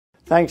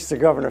Thanks to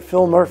Governor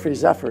Phil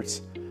Murphy's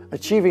efforts,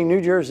 achieving New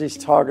Jersey's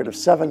target of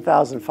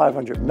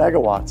 7,500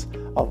 megawatts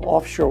of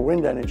offshore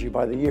wind energy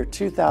by the year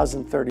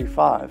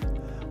 2035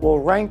 will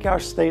rank our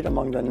state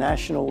among the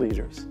national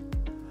leaders.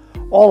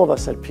 All of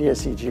us at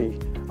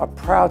PSEG are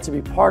proud to be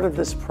part of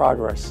this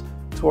progress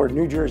toward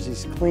New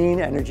Jersey's clean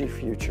energy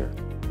future.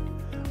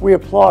 We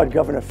applaud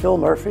Governor Phil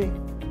Murphy,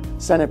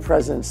 Senate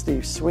President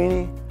Steve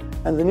Sweeney,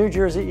 and the New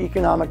Jersey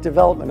Economic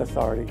Development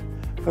Authority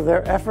for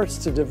their efforts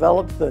to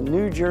develop the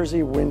New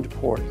Jersey Wind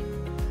Port,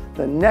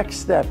 the next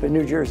step in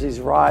New Jersey's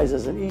rise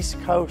as an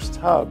East Coast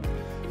hub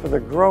for the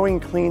growing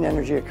clean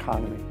energy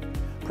economy,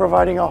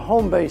 providing a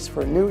home base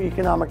for new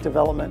economic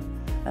development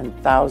and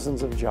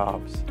thousands of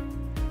jobs.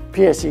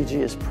 PSEG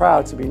is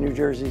proud to be New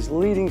Jersey's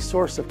leading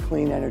source of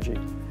clean energy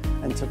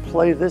and to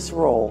play this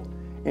role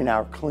in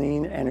our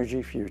clean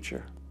energy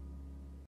future.